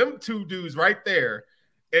 dog, them two dudes right there.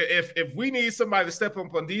 If we need somebody to step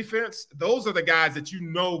up on defense, those are the guys that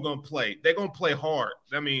gonna play. They're gonna play hard.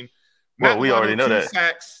 I mean, we already know that.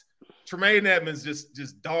 Sacks. Tremaine Edmonds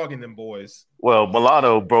just dogging them boys. Well,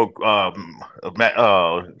 Milano broke White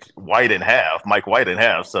in half, Mike White in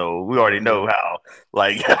half. So we already know how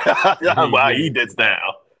he did now.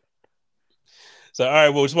 So, all right,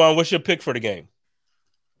 well, Swan, what's your pick for the game?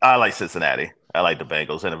 I like Cincinnati. I like the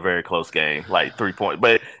Bengals in a very close game, like 3 points.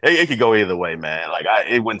 But it could go either way, man. Like,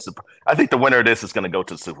 I think the winner of this is going to go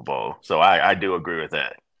to the Super Bowl. So I do agree with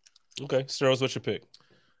that. Okay, Sterles, what's your pick?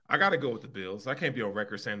 I got to go with the Bills. I can't be on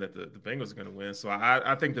record saying that the Bengals are going to win. So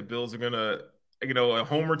I think the Bills are going to, a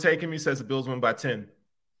homer taking me says the Bills win by 10.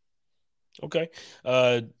 Okay.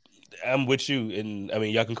 I'm with you. And I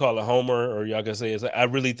mean, y'all can call it homer or y'all can say it's, I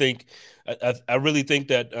really think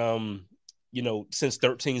that, since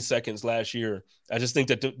 13 seconds last year, I just think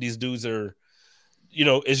that these dudes are,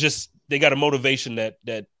 it's just, they got a motivation that,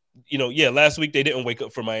 last week they didn't wake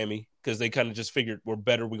up for Miami because they kind of just figured we're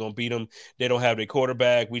better. We're going to beat them. They don't have their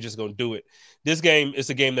quarterback. We just going to do it. This game is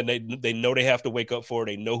a game that they know they have to wake up for.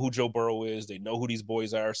 They know who Joe Burrow is. They know who these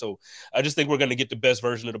boys are. So I just think we're going to get the best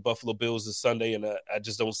version of the Buffalo Bills this Sunday. And I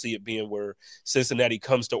just don't see it being where Cincinnati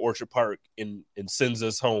comes to Orchard Park and sends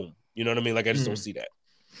us home. You know what I mean? Like, I just don't see that.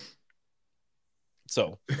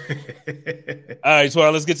 So, all right, so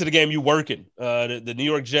let's get to the game. You working. The New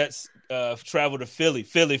York Jets travel to Philly.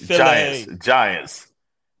 Giants.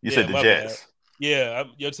 You said the Jets. Bad. Yeah,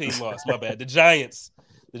 your team lost. My bad. The Giants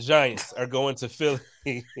are going to Philly.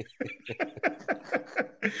 Hey,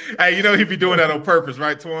 you know he'd be doing that on purpose,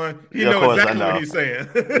 right, Twan? He knows exactly what he's saying.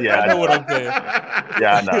 Yeah, I know what I'm saying.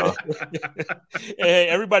 Yeah, I know. Hey,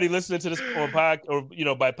 everybody listening to this on by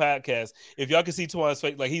podcast, if y'all can see Twan's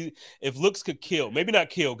face, like if looks could kill, maybe not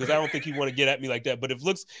kill, because I don't think he want to get at me like that, but if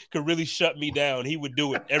looks could really shut me down, he would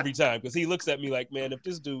do it every time, because he looks at me like, man, if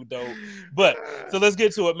this dude don't. But so let's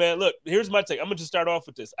get to it, man. Look, here's my take. I'm gonna just start off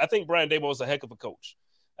with this. I think Brian Daboll is a heck of a coach.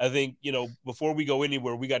 I think, before we go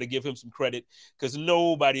anywhere, we got to give him some credit, because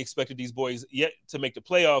nobody expected these boys yet to make the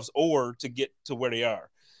playoffs or to get to where they are.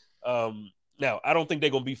 Now, I don't think they're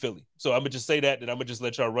going to beat Philly. So I'm going to just say that, and I'm going to just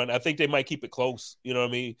let y'all run. I think they might keep it close. You know what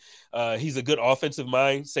I mean? He's a good offensive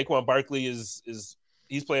mind. Saquon Barkley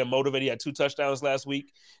he's playing motivated. He had 2 touchdowns last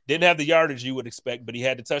week. Didn't have the yardage you would expect, but he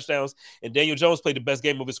had the touchdowns. And Daniel Jones played the best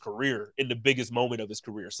game of his career in the biggest moment of his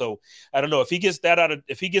career. So I don't know if he gets that out of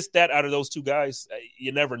those 2 guys.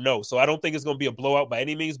 You never know. So I don't think it's going to be a blowout by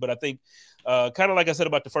any means. But I think, kind of like I said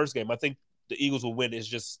about the first game, I think the Eagles will win. It's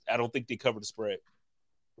just I don't think they cover the spread.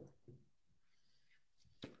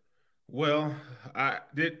 Well,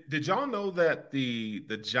 did y'all know that the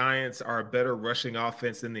Giants are a better rushing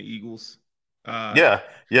offense than the Eagles?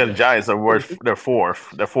 The Giants are worse. They're fourth.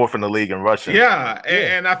 They're fourth in the league in rushing. Yeah,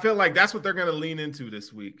 and I feel like that's what they're going to lean into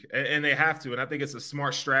this week, and they have to. And I think it's a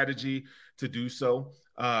smart strategy to do so.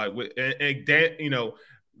 One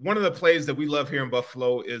of the plays that we love here in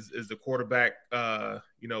Buffalo is the quarterback.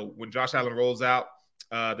 When Josh Allen rolls out,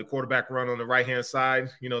 the quarterback run on the right hand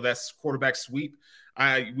side. That's quarterback sweep.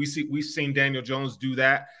 We've seen Daniel Jones do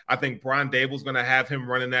that. I think Brian Daboll's going to have him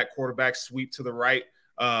running that quarterback sweep to the right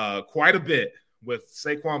quite a bit with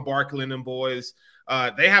Saquon Barkley and them boys.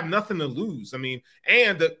 They have nothing to lose. I mean,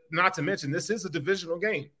 not to mention, this is a divisional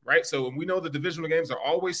game, right? So we know the divisional games are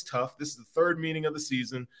always tough. This is the 3rd meeting of the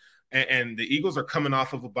season, and the Eagles are coming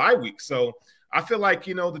off of a bye week. So I feel like,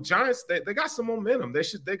 the Giants, they got some momentum.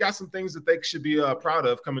 They got some things that they should be proud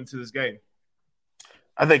of coming to this game.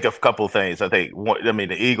 I think a couple of things. I think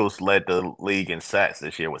the Eagles led the league in sacks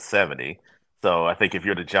this year with 70. So I think if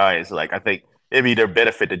you're the Giants, I think it'd be their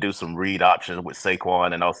benefit to do some read options with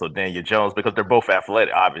Saquon and also Daniel Jones, because they're both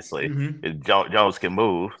athletic, obviously. Mm-hmm. Jones can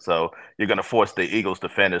move. So you're going to force the Eagles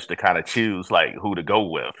defenders to kind of choose who to go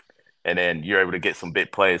with. And then you're able to get some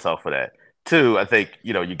big plays off of that. 2, I think,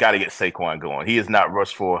 you got to get Saquon going. He has not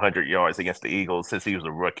rushed for 100 yards against the Eagles since he was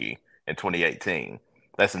a rookie in 2018.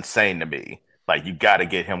 That's insane to me. You got to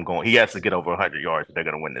get him going. He has to get over 100 yards if they're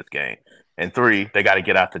going to win this game. And 3, they got to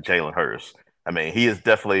get out to Jalen Hurts. I mean, he is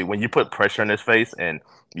definitely, when you put pressure in his face, and,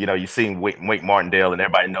 you've seen Wink Martindale, and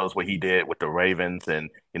everybody knows what he did with the Ravens, and,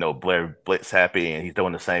 Blair Blitz happy, and he's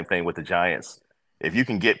doing the same thing with the Giants. If you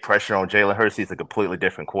can get pressure on Jalen Hurts, he's a completely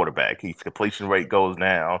different quarterback. His completion rate goes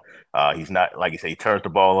down. He's not, like you say, he turns the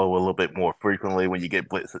ball over a little bit more frequently when you get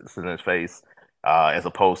blitzes in his face, as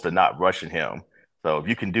opposed to not rushing him. So if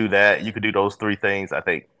you can do that, you can do those 3 things, I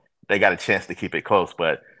think they got a chance to keep it close.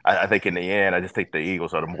 But I think in the end, I just think the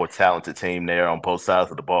Eagles are the more talented team there on both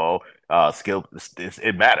sides of the ball.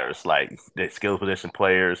 It matters. The skill position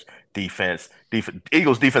players, defense.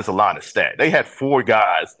 Eagles defensive line is stacked. They had 4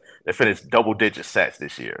 guys that finished double-digit sacks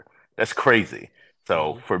this year. That's crazy.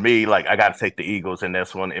 So for me, I got to take the Eagles in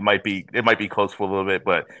this one. It might be close for a little bit,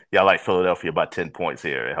 but I like Philadelphia about 10 points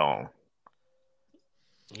here at home.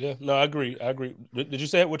 Yeah, no, I agree. Did you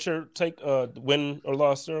say it? What's your take? Win or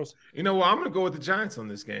loss, Zeros? I'm going to go with the Giants on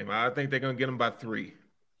this game. I think they're going to get them by 3.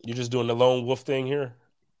 You're just doing the lone wolf thing here?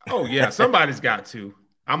 Oh, yeah. Somebody's got to.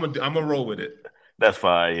 I'm gonna roll with it. That's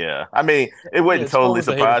fine, yeah. I mean, it wouldn't totally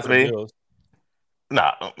surprise me. No,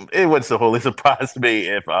 it wouldn't totally surprise me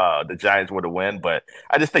if the Giants were to win, but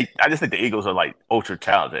I just think the Eagles are ultra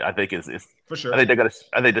talented. I think it's for sure. They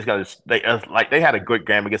had a good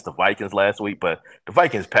game against the Vikings last week, but the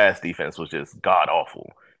Vikings' pass defense was just god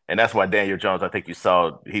awful, and that's why Daniel Jones. I think you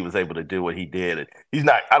saw he was able to do what he did. He's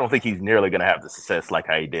not. I don't think he's nearly going to have the success like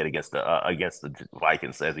how he did against the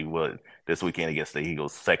Vikings as he would this weekend against the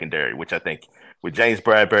Eagles secondary, which I think with James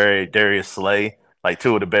Bradbury, Darius Slay.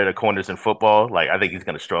 2 of the better corners in football. I think he's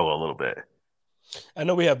going to struggle a little bit. I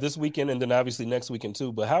know we have this weekend and then obviously next weekend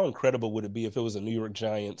too, but how incredible would it be if it was a New York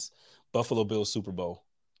Giants, Buffalo Bills Super Bowl?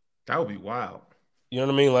 That would be wild. You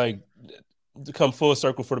know what I mean? To come full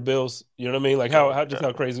circle for the Bills. You know what I mean?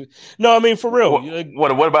 How crazy. No, I mean, for real.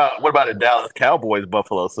 What about the Dallas Cowboys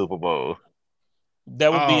Buffalo Super Bowl?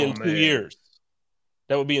 That would be in 2 years.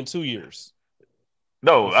 That would be in 2 years.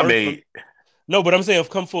 No, No, but I'm saying if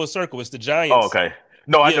come full circle, it's the Giants. Oh, okay.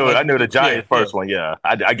 No, I knew the Giants first one. Yeah,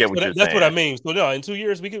 I get what you're saying. That's what I mean. So no, in 2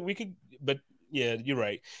 years we could. But Yeah, you're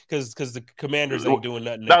right. Because the Commanders ain't doing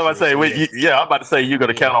nothing. I'm about to say, I'm about to say you're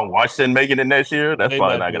going to count on Washington making it next year. That's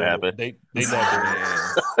probably not going to happen. They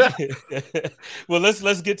not doing it. Well,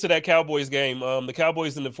 let's get to that Cowboys game. The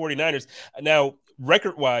Cowboys and the 49ers. Now,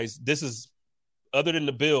 record wise, this is, other than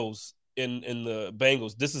the Bills and the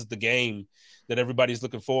Bengals, this is the game that everybody's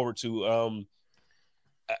looking forward to.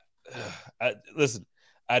 Listen,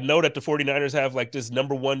 I know that the 49ers have like this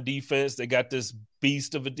number one defense. They got this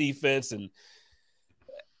beast of a defense, and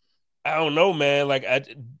I don't know, man. Like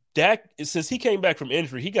Dak, since he came back from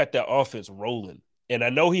injury, he got that offense rolling. And I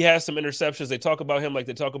know he has some interceptions. They talk about him like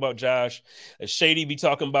they talk about Josh. Shady be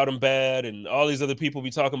talking about him bad, and all these other people be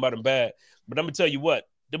talking about him bad. But I'm going to tell you what,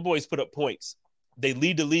 them boys put up points. They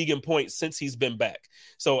lead the league in points since he's been back.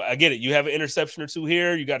 So I get it. You have an interception or two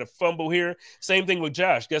here. You got a fumble here. Same thing with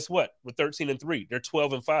Josh. Guess what? We're 13-3. They're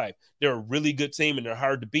 12-5. They're a really good team, and they're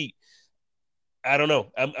hard to beat. I don't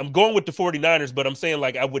know. I'm going with the 49ers, but I'm saying,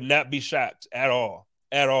 like, I would not be shocked at all,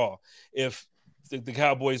 if the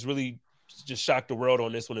Cowboys really just shocked the world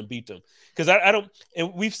on this one and beat them. Because I don't –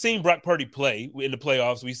 and we've seen Brock Purdy play in the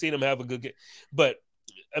playoffs. We've seen him have a good game. But,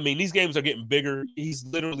 I mean, these games are getting bigger. He's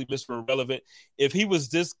literally Mr. Irrelevant. If he was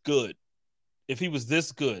this good, he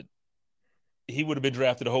would have been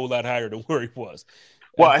drafted a whole lot higher than where he was.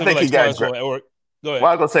 Well, I think he got drafted. Go ahead. Well,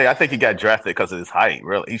 I was going to say, I think he got drafted because of his height,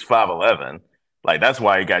 really. He's 5'11". Like, that's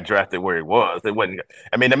why he got drafted where he was. It wasn't.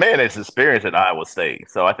 I mean, the man has experience at Iowa State.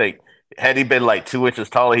 So I think had he been like 2 inches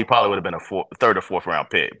taller, he probably would have been a third or fourth round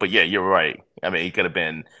pick. But yeah, you're right. I mean, he could have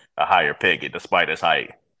been a higher pick despite his height.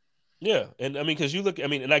 Yeah, and I mean, because you look, I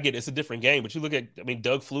mean, and I get it's a different game, but you look at, I mean,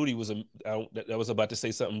 Doug Flutie was I was about to say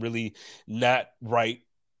something really not right,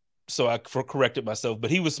 so I corrected myself. But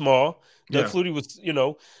he was small. Doug Flutie was,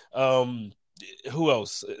 who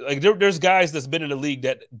else? Like there's guys that's been in the league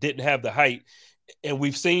that didn't have the height. And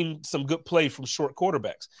we've seen some good play from short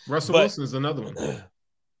quarterbacks. Russell Wilson is another one.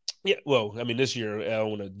 Yeah, well, I mean, this year I don't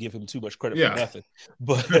want to give him too much credit for nothing,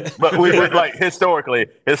 but we like historically,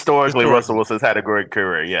 Russell Wilson's had a great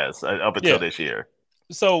career. Yes, up until this year.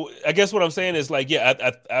 So I guess what I'm saying is like,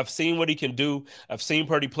 I've seen what he can do. I've seen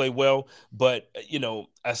Purdy play well, but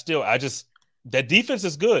that defense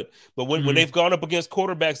is good, but when they've gone up against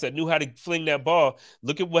quarterbacks that knew how to fling that ball,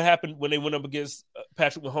 look at what happened when they went up against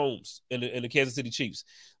Patrick Mahomes and the Kansas City Chiefs.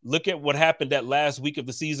 Look at what happened that last week of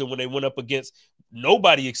the season when they went up against –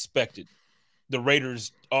 nobody expected the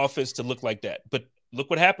Raiders' offense to look like that. But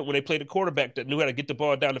look what happened when they played a quarterback that knew how to get the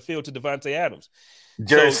ball down the field to Devontae Adams.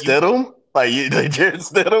 Jarrett Stidham? Jarrett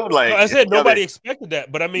Stidham? Like, no, I said nobody expected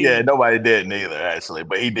that, but I mean – yeah, nobody did either, actually,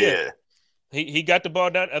 but he did. Yeah. He got the ball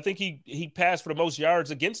down. I think he passed for the most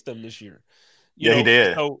yards against them this year. He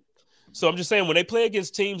did. So I'm just saying, when they play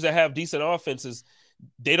against teams that have decent offenses,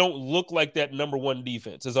 they don't look like that number one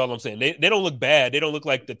defense is all I'm saying. They don't look bad. They don't look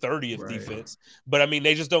like the 30th defense. But, I mean,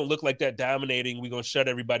 they just don't look like that dominating, we're going to shut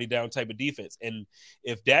everybody down type of defense. And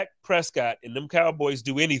if Dak Prescott and them Cowboys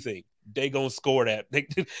do anything, they going to score that. They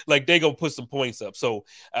going to put some points up. So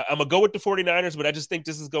I'm going to go with the 49ers, but I just think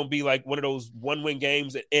this is going to be like one of those one-win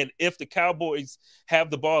games. And if the Cowboys have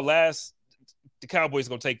the ball last, the Cowboys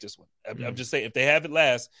going to take this one. I'm just saying, if they have it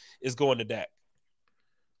last, it's going to Dak.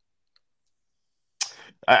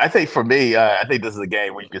 I think for me, I think this is a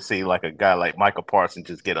game where you can see like a guy like Michael Parsons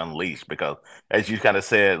just get unleashed because, as you kind of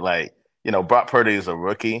said, like, Brock Purdy is a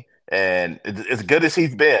rookie, and as good as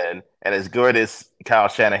he's been, and as good as Kyle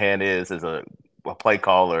Shanahan is as a play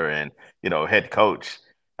caller and head coach,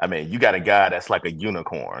 I mean, you got a guy that's like a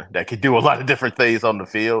unicorn that could do a lot of different things on the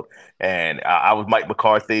field. And I was Mike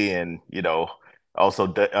McCarthy, and also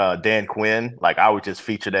Dan Quinn. Like, I would just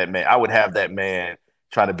feature that man. I would have that man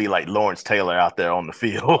trying to be like Lawrence Taylor out there on the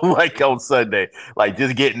field, like on Sunday, like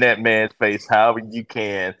just getting that man's face however you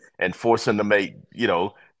can and force him to make,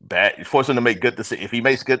 force him to make good decisions. If he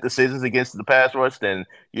makes good decisions against the pass rush, then,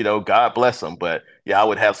 God bless him. But yeah, I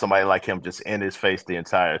would have somebody like him just in his face the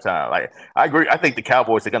entire time. Like, I agree. I think the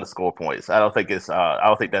Cowboys are going to score points. I don't think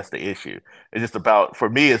that's the issue. It's just about, for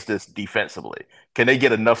me, it's just defensively. Can they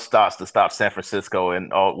get enough stops to stop San Francisco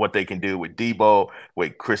and all what they can do with Debo,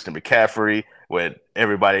 with Christian McCaffrey, with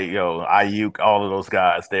everybody, Ayuk, all of those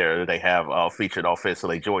guys there they have featured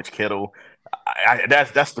offensively, George Kittle.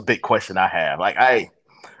 That's the big question I have. Like, I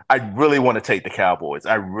really want to take the Cowboys.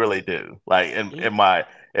 I really do. Like, in my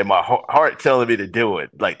heart telling me to do it,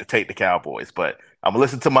 like to take the Cowboys. But I'm gonna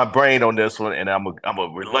listen to my brain on this one, and I'm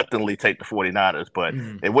gonna reluctantly take the 49ers. But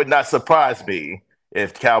it would not surprise me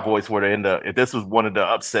if the Cowboys were to if this was one of the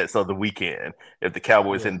upsets of the weekend, if the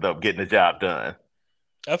Cowboys ended up getting the job done.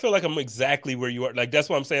 I feel like I'm exactly where you are. Like, that's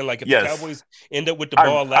what I'm saying. Like, if the Cowboys end up with the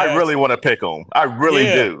ball last, I really want to pick them. I really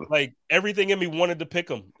do. Like, everything in me wanted to pick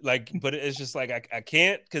them. Like, but it's just like I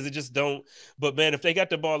can't because it just don't. But man, if they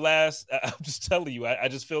got the ball last, I'm just telling you, I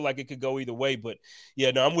just feel like it could go either way. But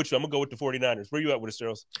yeah, no, I'm with you. I'm gonna go with the 49ers. Where you at with it,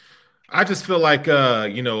 Sterles? I just feel like,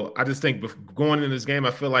 I just think going in this game,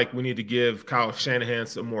 I feel like we need to give Kyle Shanahan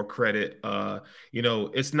some more credit.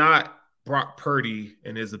 It's not Brock Purdy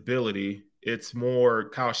and his ability. It's more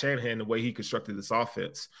Kyle Shanahan, the way he constructed this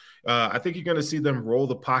offense. I think you're going to see them roll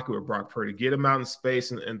the pocket with Brock Purdy, get him out in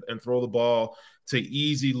space and throw the ball to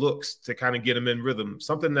easy looks to kind of get him in rhythm.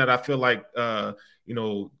 Something that I feel like,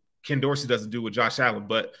 Ken Dorsey doesn't do with Josh Allen.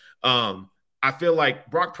 But I feel like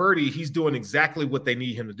Brock Purdy, he's doing exactly what they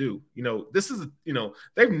need him to do.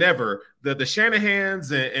 They've never, the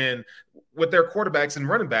Shanahans and with their quarterbacks and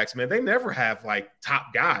running backs, man, they never have like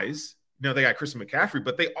top guys. They got Christian McCaffrey,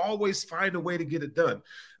 but they always find a way to get it done.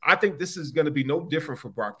 I think this is going to be no different for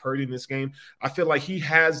Brock Purdy in this game. I feel like he's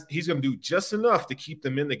going to do just enough to keep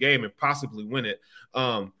them in the game and possibly win it.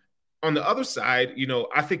 On the other side,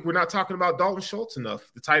 I think we're not talking about Dalton Schultz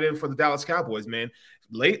enough, the tight end for the Dallas Cowboys, man.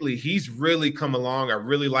 Lately, he's really come along. I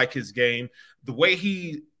really like his game. The way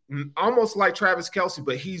he almost like Travis Kelce,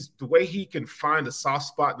 but the way he can find a soft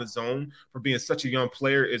spot in the zone for being such a young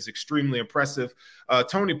player is extremely impressive.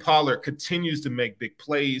 Tony Pollard continues to make big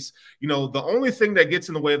plays. The only thing that gets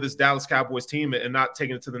in the way of this Dallas Cowboys team and not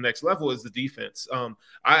taking it to the next level is the defense.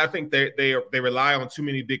 I think they rely on too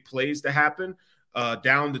many big plays to happen.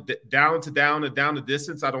 Down the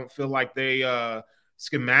distance. I don't feel like they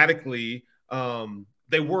schematically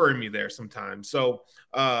they worry me there sometimes. So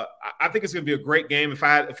I think it's going to be a great game. If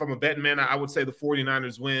I'm a betting man, I would say the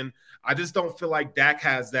 49ers win. I just don't feel like Dak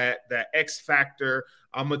has that X factor.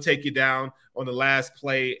 I'm going to take you down on the last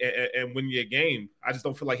play and win you a game. I just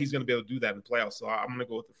don't feel like he's going to be able to do that in the playoffs. So I'm going to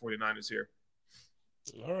go with the 49ers here.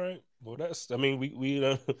 All right. Well,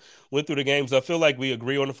 we went through the games. I feel like we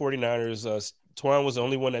agree on the 49ers. Twan was the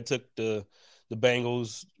only one that took the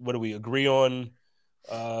Bengals. What do we agree on?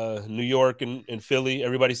 New York and Philly.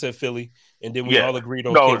 Everybody said Philly, and then we all agreed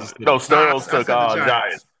on Kansas City. No, Sterles took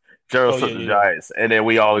Giants. Sterles took the Giants, and then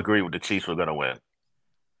we all agreed with the Chiefs were going to win.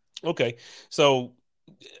 Okay, so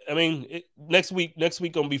I mean, next week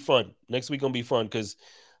gonna be fun. Next week gonna be fun because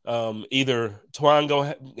either Twan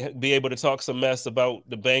gonna be able to talk some mess about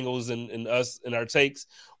the Bengals and us and our takes,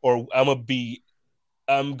 or I'm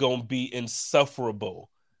gonna be insufferable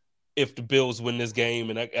if the Bills win this game.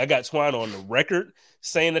 And I got Twan on the record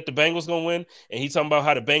saying that the Bengals gonna win, and he talking about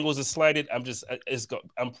how the Bengals are slighted.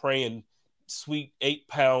 I'm praying, sweet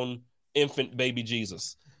 8-pound infant baby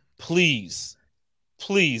Jesus, please.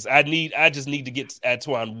 I just need to get at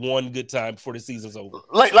Twan one good time before the season's over.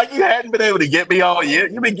 Like you hadn't been able to get me all year.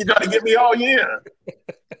 You've been trying to get me all year.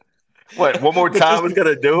 What? One more time is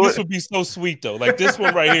gonna do it. This would be so sweet though. Like this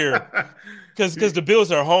one right here, because the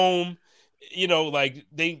Bills are home.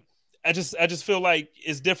 I just feel like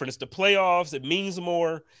it's different. It's the playoffs. It means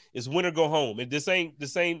more. It's win or go home. This ain't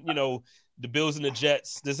the Bills and the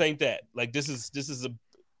Jets. This ain't that. Like this is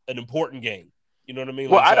an important game. You know what I mean?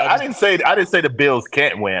 Well, I didn't say the Bills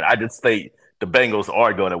can't win. I just say the Bengals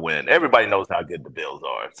are going to win. Everybody knows how good the Bills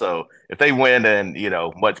are. So if they win, then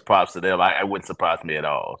much props to them. I wouldn't surprise me at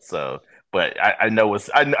all. So, but I know it's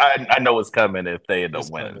coming if they end up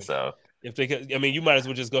winning. So if they can, you might as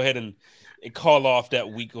well just go ahead and call off that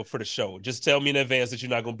week for the show. Just tell me in advance that you're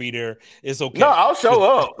not going to be there. It's okay. No, I'll show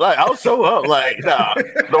up. I'll show up. Whether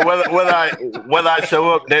I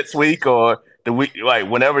show up next week or the week,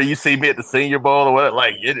 whenever you see me at the Senior Bowl or whatever,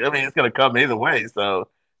 it's going to come either way. So,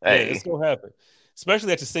 hey. Yeah, it's going to happen.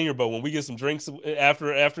 Especially at the Senior Bowl when we get some drinks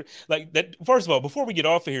after like that. First of all, before we get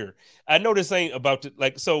off of here, I know this ain't about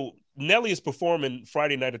to so Nelly is performing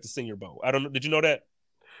Friday night at the Senior Bowl. I don't know. Did you know that?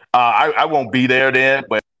 I won't be there then,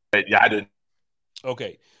 but yeah, I didn't.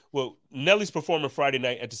 Okay. Well, Nelly's performing Friday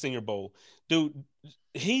night at the Senior Bowl. Dude,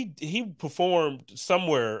 he performed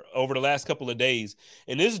somewhere over the last couple of days,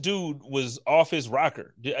 and this dude was off his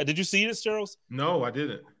rocker. Did you see this, Charles? No, I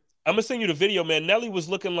didn't. I'm gonna send you the video, man. Nelly was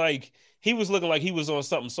looking like he was on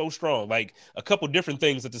something so strong, like a couple different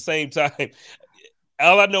things at the same time.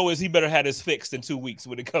 All I know is he better have this fixed in 2 weeks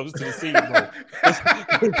when it comes to the Senior Bowl.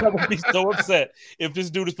 He's gonna be so upset if this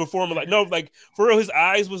dude is performing like for real. His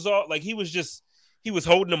eyes was all like he was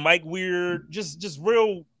holding the mic weird, just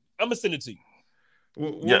real. I'm gonna send it to you.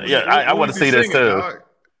 I want to see this too.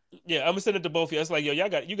 Yeah, I'm gonna send it to both of you. It's like, yo, you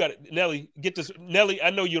got it. Nelly, get this. Nelly,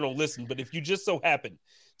 I know you don't listen, but if you just so happen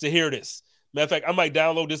to hear this, matter of fact, I might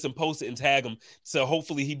download this and post it and tag him. So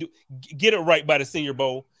hopefully he get it right by the Senior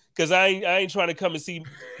Bowl. because I ain't trying to come and see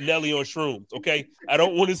Nelly on shrooms. Okay, I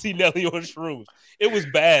don't want to see Nelly on shrooms. It was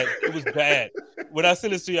bad. It was bad. When I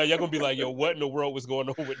send this to y'all gonna be like, yo, what in the world was going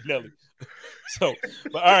on with Nelly? So,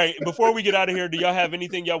 but all right. Before we get out of here, do y'all have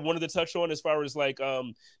anything y'all wanted to touch on as far as like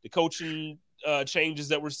the coaching changes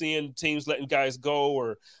that we're seeing, teams letting guys go,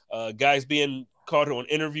 or guys being called on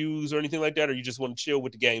interviews or anything like that, or you just want to chill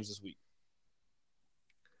with the games this week?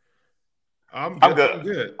 I'm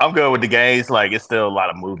good. I'm good with the games. Like, it's still a lot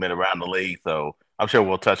of movement around the league, so I'm sure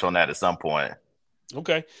we'll touch on that at some point.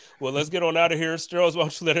 Okay. Well, let's get on out of here. Sterls, why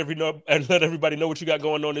don't you let everybody know what you got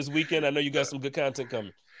going on this weekend? I know you got some good content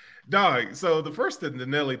coming. Dog, so the first thing, the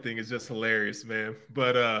Nelly thing is just hilarious, man.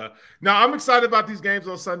 But no, I'm excited about these games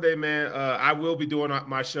on Sunday, man. I will be doing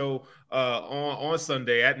my show on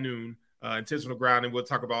Sunday at noon. Intentional Grounding. We'll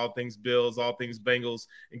talk about all things Bills, all things Bengals,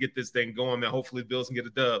 and get this thing going, man. Hopefully, the Bills can get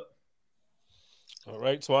a dub. All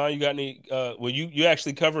right, Twan, you got any? Well, you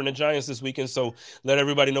actually covering the Giants this weekend, so let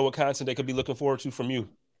everybody know what content they could be looking forward to from you.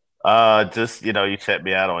 Just you check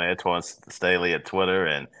me out on Antoine Staley at Twitter,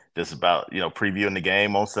 and just about previewing the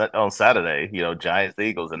game on Saturday. Giants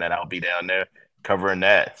Eagles, and then I'll be down there covering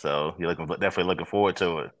that. So you're definitely looking forward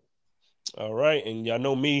to it. All right, and y'all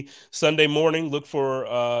know me. Sunday morning, look for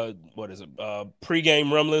pregame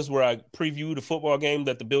rumblings where I preview the football game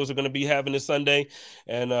that the Bills are going to be having this Sunday,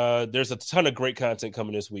 and there's a ton of great content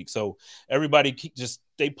coming this week. So everybody just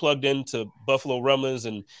stay plugged into Buffalo Rumblings,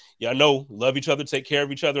 and y'all know, love each other, take care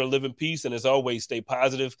of each other, and live in peace. And as always, stay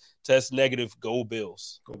positive, test negative, go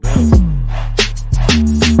Bills. Go Bills.